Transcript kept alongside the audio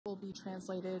will be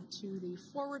translated to the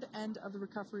forward end of the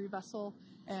recovery vessel,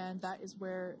 and that is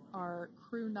where our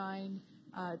Crew-9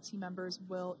 team members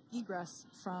will egress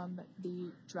from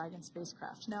the Dragon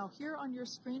spacecraft. Now, here on your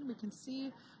screen, we can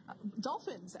see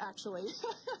dolphins, actually,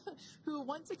 who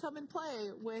want to come and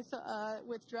play with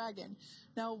Dragon.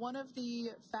 Now, one of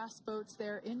the fast boats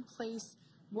there in place,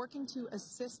 working to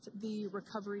assist the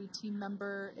recovery team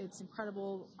member. It's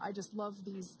incredible. I just love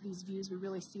these views. We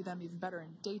really see them even better in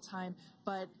daytime,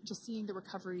 but just seeing the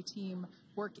recovery team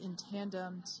work in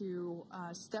tandem to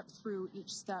step through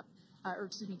each step,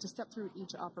 to step through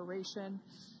each operation.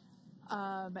 You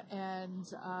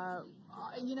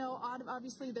know,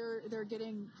 obviously they're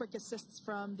getting quick assists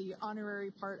from the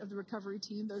honorary part of the recovery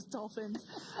team, those dolphins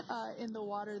in the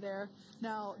water there.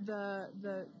 Now, the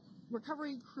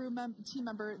recovery team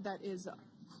member that is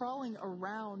crawling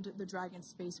around the Dragon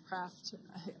spacecraft.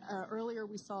 Earlier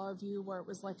we saw a view where it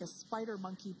was like a spider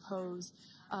monkey pose.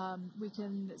 We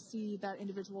can see that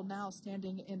individual now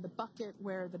standing in the bucket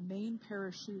where the main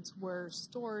parachutes were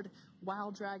stored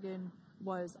while Dragon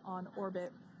was on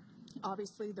orbit.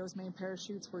 Obviously, those main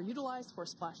parachutes were utilized for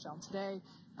Splashdown today.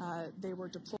 They were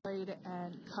deployed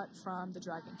and cut from the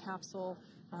Dragon capsule,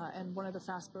 and one of the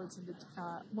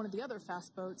other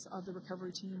fast boats of the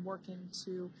recovery team working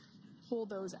to pull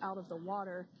those out of the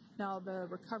water. Now, the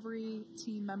recovery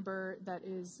team member that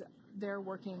is there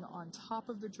working on top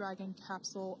of the Dragon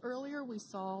capsule. Earlier, we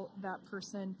saw that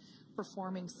person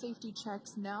performing safety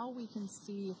checks. Now we can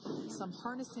see some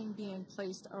harnessing being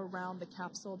placed around the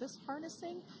capsule. This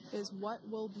harnessing is what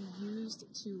will be used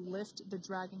to lift the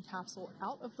Dragon capsule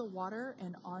out of the water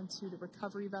and onto the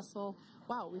recovery vessel.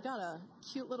 Wow, we got a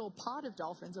cute little pod of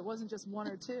dolphins. It wasn't just one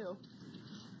or two.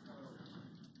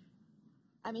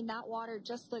 I mean, that water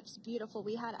just looks beautiful.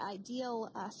 We had ideal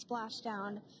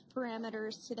splashdown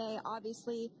parameters today.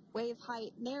 Obviously, wave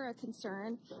height, they're a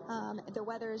concern. The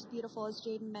weather is beautiful, as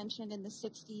Jaden mentioned, in the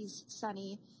 60s,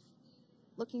 sunny.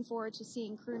 Looking forward to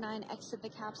seeing Crew-9 exit the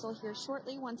capsule here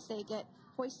shortly once they get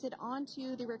hoisted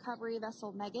onto the recovery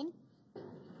vessel Megan.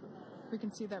 We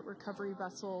can see that recovery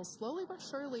vessel slowly but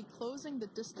surely closing the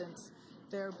distance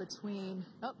there between...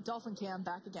 Oh, dolphin cam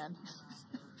back again.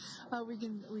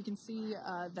 We can see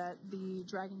that the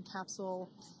Dragon capsule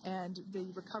and the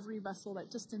recovery vessel, that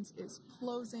distance is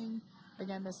closing.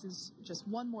 Again, this is just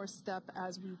one more step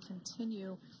as we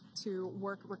continue to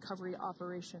work recovery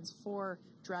operations for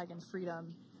Dragon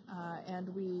Freedom, and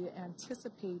we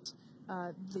anticipate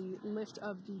the lift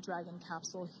of the Dragon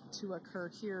capsule to occur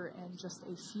here in just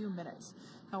a few minutes.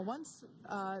 Now, once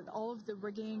all of the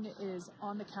rigging is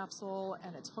on the capsule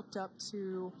and it's hooked up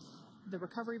to the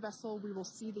recovery vessel, we will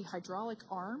see the hydraulic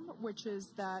arm, which is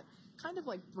that kind of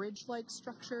like bridge-like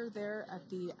structure there at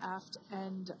the aft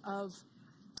end of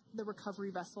the recovery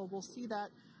vessel. We'll see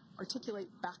that articulate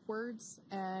backwards,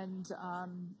 and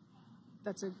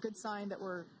that's a good sign that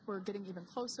we're getting even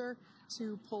closer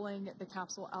to pulling the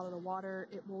capsule out of the water.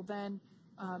 It will then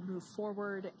move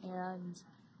forward, and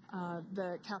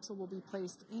the capsule will be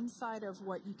placed inside of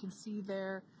what you can see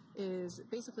there is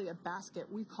basically a basket.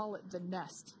 We call it the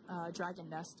nest, Dragon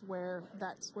nest, where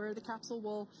that's where the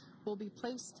capsule will be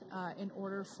placed in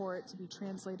order for it to be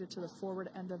translated to the forward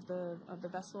end of the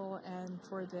vessel and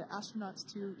for the astronauts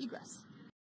to egress.